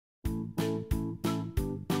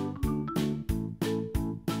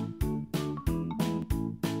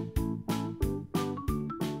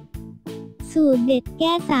สูตรเด็ดแ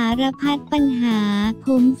ก้สารพัดปัญหาผ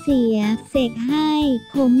มเสียเสกให้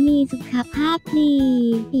ผมมีสุขภาพดี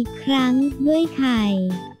อีกครั้งด้วยไข่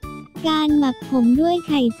การหมักผมด้วยไ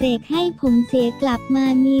ข่เสกให้ผมเสียกลับมา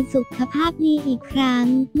มีสุขภาพดีอีกครั้ง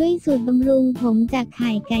ด้วยสูตรบำรุงผมจากไ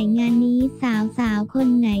ข่ไก่งานนี้สาวๆคน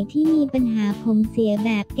ไหนที่มีปัญหาผมเสียแบ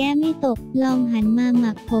บแก้ไม่ตกลองหันมาห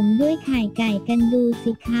มักผมด้วยไข่ไก่กันดู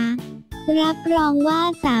สิคะรับรองว่า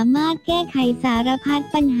สามารถแก้ไขสารพัด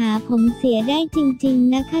ปัญหาผมเสียได้จริง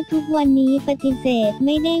ๆนะคะทุกวันนี้ปฏิเสธไ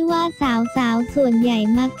ม่ได้ว่าสาวๆส่วนใหญ่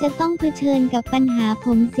มักจะต้องเผชิญกับปัญหาผ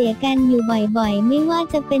มเสียกันอยู่บ่อยๆไม่ว่า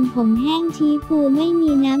จะเป็นผมแห้งชี้ฟูไม่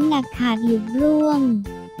มีน้ำหนักขาดหลุดร่วง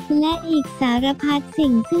และอีกสารพัด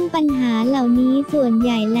สิ่งซึ่งปัญหาเหล่านี้ส่วนใ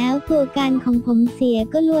หญ่แล้วตัวการของผมเสีย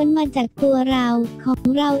ก็ล้วนมาจากตัวเราของ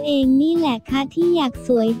เราเองนี่แหละค่ะที่อยากส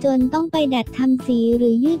วยจนต้องไปดัดทำสีหรื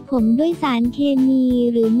อยืดผมด้วยสารเคมี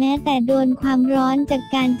หรือแม้แต่โดนความร้อนจาก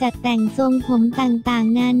การจัดแต่งทรงผมต่าง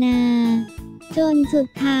ๆนานาจนสุด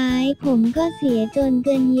ท้ายผมก็เสียจนเ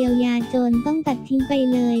กินเยียวยาจนต้องตัดทิ้งไป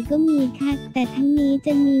เลยก็มีค่ะแต่ทั้งนี้จ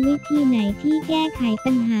ะมีวิธีไหนที่แก้ไข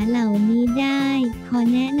ปัญหาเหล่านี้ได้ขอ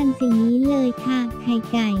แนะนำสิ่งนี้เลยค่ะไข่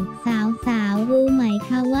ไก่สาวๆรู้ไหมค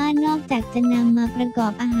ะว่านอกจากจะนำมาประกอ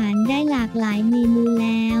บอาหารได้หลากหลายเมนูแ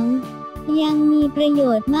ล้วยังมีประโย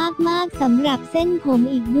ชน์มากๆสำหรับเส้นผม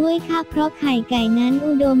อีกด้วยค่ะเพราะไข่ไก่นั้น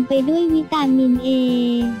อุดมไปด้วยวิตามิน A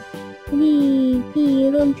D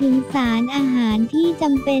รวมถึงสารอาหารที่จ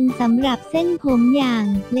ำเป็นสำหรับเส้นผมอย่าง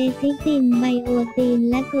เลซิตินไบโอติน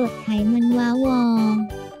และกรดไขมันว้าว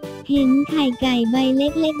เห็นไข่ไก่ใบเ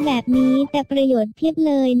ล็กๆแบบนี้แต่ประโยชน์เพียบ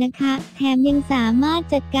เลยนะคะแถมยังสามารถ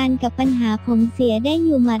จัดการกับปัญหาผมเสียได้อ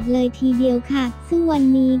ยู่หมัดเลยทีเดียวค่ะซึ่งวัน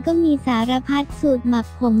นี้ก็มีสารพัดสูตรหมัก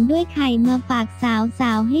ผมด้วยไข่มาฝากส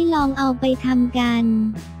าวๆให้ลองเอาไปทำกัน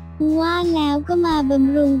ว่าแล้วก็มาบ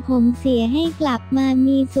ำรุงผมเสียให้กลับมา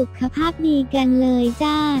มีสุขภาพดีกันเลย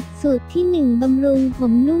จ้าสูตรที่ 1บำรุงผ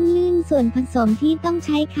มนุ่มลื่นส่วนผสมที่ต้องใ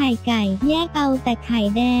ช้ไข่ไก่แยกเอาแต่ไข่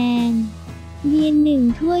แดงเบียร์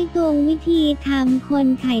1 ถ้วยตวงวิธีทำคน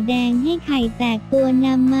ไข่แดงให้ไข่แตกตัวน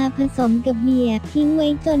ำมาผสมกับเบียร์ทิ้งไว้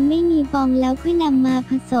จนไม่มีฟองแล้วค่อยนำมา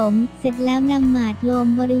ผสมเสร็จแล้วนำหมาดลม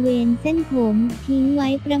บริเวณเส้นผมทิ้งไว้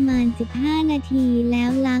ประมาณ15 นาทีแล้ว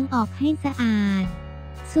ล้างออกให้สะอาด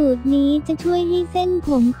สูตรนี้จะช่วยให้เส้นผ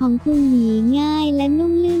มของคุณหวีง่ายและนุ่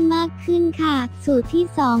มลื่นมากขึ้นค่ะสูตรที่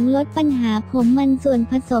 2ลดปัญหาผมมันส่วน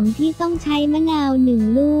ผสมที่ต้องใช้มะนาว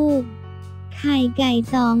1 ลูกไข่ไก่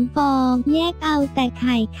2 ฟองแยกเอาแต่ไ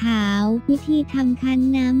ข่ขาววิธีทำคั้น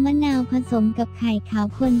น้ำมะนาวผสมกับไข่ขาว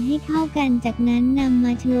คนให้เข้ากันจากนั้นนำม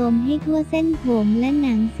าโฉลให้ทั่วเส้นผมและห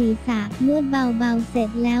นังศีรษะนวดเบาๆเสร็จ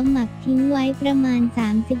แล้วหมักทิ้งไว้ประมาณ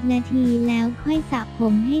30 นาทีแล้วค่อยสระผ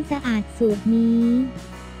มให้สะอาดสูตรนี้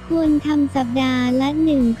ควรทำสัปดาห์ละ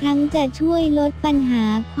1 ครั้งจะช่วยลดปัญหา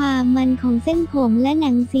ความมันของเส้นผมและห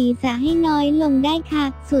นังศีรษะให้น้อยลงได้ค่ะ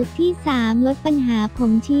สูตรที่ 3ลดปัญหาผ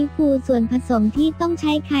มชี้ฟูส่วนผสมที่ต้องใ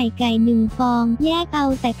ช้ไข่ไก่1 ฟองแยกเอา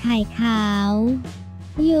แต่ไข่ขาว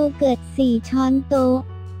โยเกิร์ต4 ช้อนโต๊ะ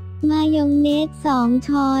มายองเนส2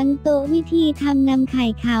 ช้อนโต๊ะวิธีทำนำไข่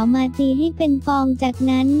ขาวมาตีให้เป็นฟองจาก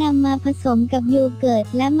นั้นนำมาผสมกับโยเกิร์ต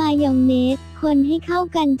และมายองเนสคนให้เข้า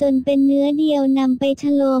กันจนเป็นเนื้อเดียวนำไปโฉ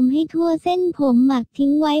ลมให้ทั่วเส้นผมหมักทิ้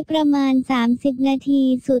งไว้ประมาณ30 นาที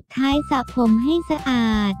สุดท้ายสระผมให้สะอ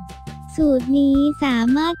าดสูตรนี้สา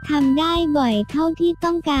มารถทำได้บ่อยเท่าที่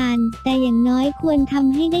ต้องการแต่อย่างน้อยควรท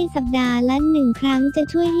ำให้ได้สัปดาห์ละ1 ครั้งจะ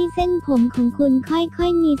ช่วยให้เส้นผมของคุณค่อ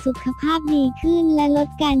ยๆมีสุขภาพดีขึ้นและลด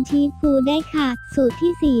การชี้ฟูได้ค่ะสูตร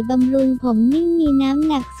ที่ 4บำรุงผมนิ่งมีน้ำ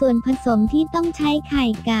หนักส่วนผสมที่ต้องใช้ไข่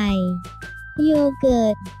ไก่โยเกิ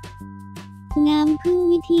ร์ตน้ำผึ้ง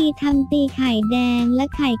วิธีทำตีไข่แดงและ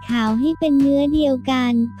ไข่ขาวให้เป็นเนื้อเดียวกั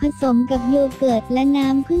นผสมกับโยเกิร์ตและน้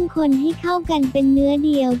ำผึ้งคนให้เข้ากันเป็นเนื้อเ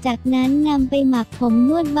ดียวจากนั้นนำไปหมักผมน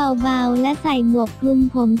วดเบาๆและใส่หมวกคลุม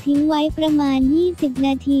ผมทิ้งไว้ประมาณ20 น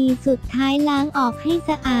าทีสุดท้ายล้างออกให้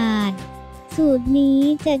สะอาดสูตรนี้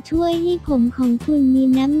จะช่วยให้ผมของคุณมี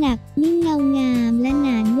น้ำหนักนิ่งเงางามและหน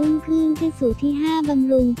านุ่มขึ้นคือสูตรที่ 5บ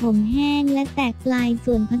ำรุงผมแห้งและแตกปลาย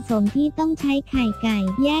ส่วนผสมที่ต้องใช้ไข่ไก่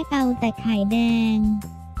แยกเอาแต่ไข่แดง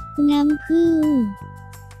น้ำผึ้ง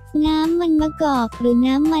น้ำมันมะกอกหรือ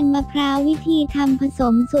น้ำมันมะพร้าววิธีทำผส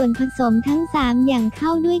มส่วนผสมทั้ง3อย่างเข้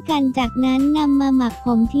าด้วยกันจากนั้นนำมาหมักผ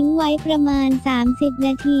มทิ้งไว้ประมาณ30 น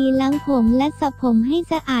าทีล้างผมและสระผมให้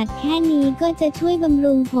สะอาดแค่นี้ก็จะช่วยบำ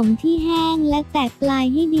รุงผมที่แห้งและแตกปลาย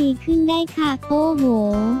ให้ดีขึ้นได้ค่ะโอ้โห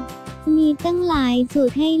มีตั้งหลายสู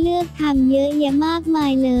ตรให้เลือกทำเยอะแยะมากมา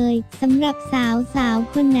ยเลยสำหรับสาว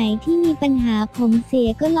ๆคนไหนที่มีปัญหาผมเสีย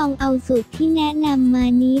ก็ลองเอาสูตรที่แนะนำมา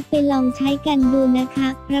นี้ไปลองใช้กันดูนะคะ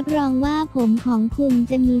รับรองว่าผมของคุณ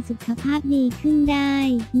จะมีสุขภาพดีขึ้นได้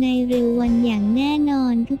ในเร็ววันอย่างแน่นอ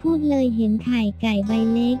นคือพูดเลยเห็นไข่ไก่ใบ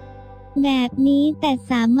เล็กแบบนี้แต่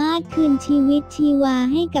สามารถคืนชีวิตชีวา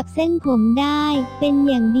ให้กับเส้นผมได้เป็น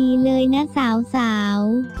อย่างดีเลยนะสาว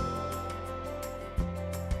ๆ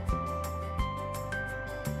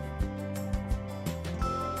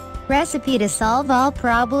Recipe to solve all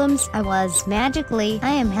problems. I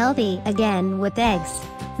am healthy again with eggs.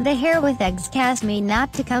 The hair with eggs caused me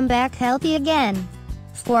not to come back healthy again.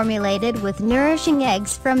 Formulated with nourishing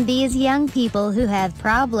eggs from these young people who have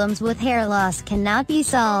problems with hair loss cannot be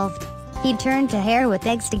solved. He turned to hair with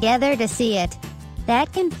eggs together to see it.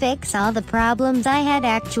 That can fix all the problems I had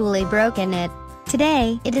actually broken it.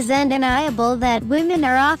 Today, it is undeniable that women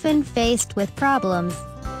are often faced with problems.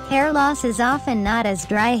 Hair loss is often not as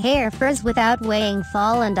dry hair frizz without weighing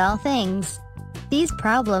fall and all things. These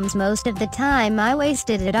problems most of the time I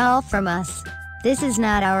wasted it all from us. This is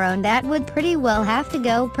not our own that would pretty well have to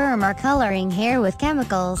go perm or coloring hair with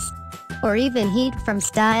chemicals. Or even heat from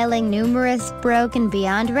styling numerous broken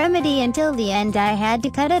beyond remedy until the end I had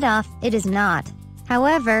to cut it off. It is not,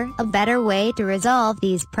 however, a better way to resolve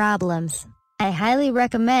these problems. I highly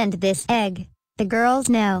recommend this egg. The girls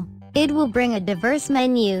know. It will bring a diverse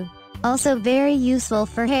menu. Also very useful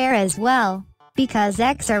for hair as well. Because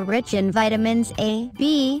eggs are rich in vitamins A,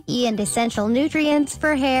 B, E and essential nutrients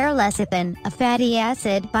for hair lecithin, a fatty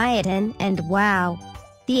acid, biotin, and wow.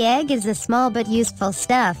 The egg is a small but useful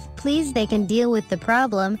stuff. Please they can deal with the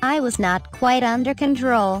problem. I was not quite under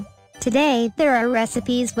control. Today, there are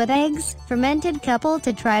recipes with eggs, fermented couple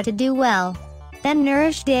to try to do well. Then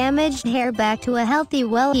nourish damaged hair back to a healthy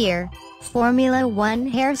well year. Formula 1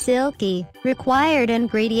 Hair Silky. Required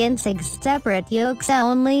ingredients: eggs separate, yolks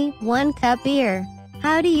only, 1 cup beer.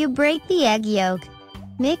 How do you break the egg yolk?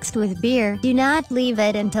 Mixed with beer, do not leave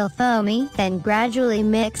it until foamy, then gradually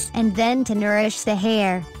mix, and then to nourish the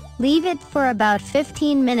hair. Leave it for about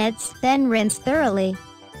 15 minutes, then rinse thoroughly.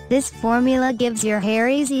 This formula gives your hair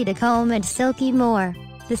easy to comb and silky more.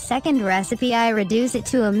 The second recipe I reduce it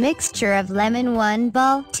to a mixture of lemon 1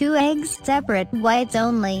 ball, 2 eggs, separate, whites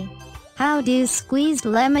only. How do squeezed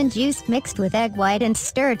lemon juice mixed with egg white and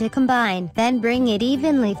stir to combine, then bring it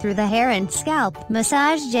evenly through the hair and scalp,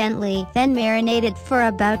 massage gently, then marinate it for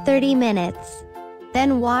about 30 minutes.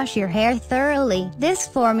 Then wash your hair thoroughly. This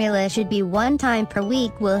formula should be 1 time per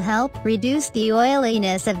week will help reduce the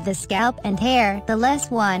oiliness of the scalp and hair, the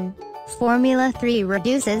less one. Formula 3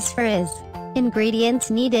 reduces frizz.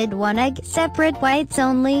 Ingredients needed: 1 egg, separate, whites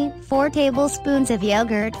only, 4 tablespoons of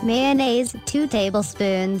yogurt, mayonnaise, 2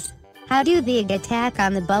 tablespoons. How do the egg attack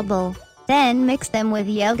on the bubble? Then mix them with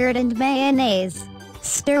yogurt and mayonnaise.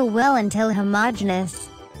 Stir well until homogeneous.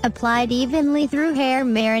 Applied evenly through hair,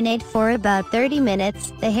 marinate for about 30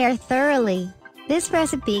 minutes, the hair thoroughly. This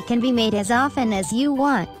recipe can be made as often as you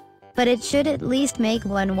want, but it should at least make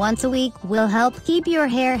one once a week will help keep your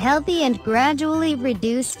hair healthy and gradually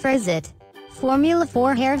reduce frizz it. Formula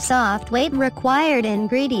 4 Hair Soft. Weight required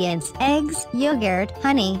ingredients: eggs, yogurt,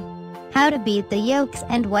 honey. How to beat the yolks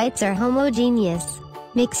and whites are homogeneous.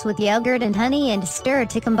 Mix with yogurt and honey and stir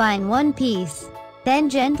to combine one piece. Then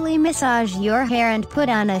gently massage your hair and put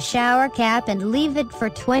on a shower cap and leave it for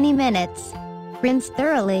 20 minutes. Rinse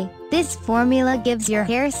thoroughly. This formula gives your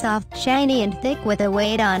hair soft, shiny and thick with a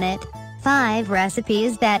weight on it. 5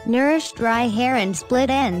 recipes that nourish dry hair and split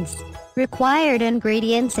ends. Required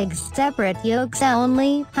ingredients: eggs separate, yolks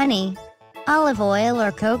only, honey, olive oil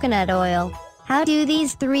or coconut oil. How do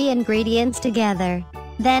these 3 ingredients together?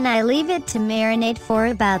 Then I leave it to marinate for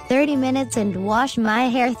about 30 minutes and wash my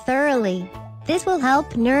hair thoroughly. This will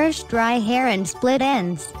help nourish dry hair and split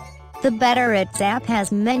ends. The Better It's app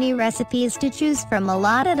has many recipes to choose from, a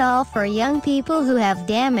lot at all for young people who have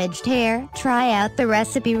damaged hair. Try out the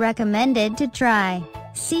recipe recommended to try.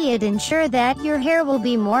 See it, ensure that your hair will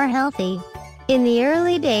be more healthy. In the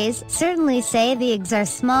early days, certainly say the eggs are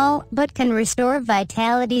small, but can restore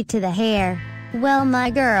vitality to the hair. Well, my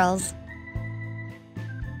girls,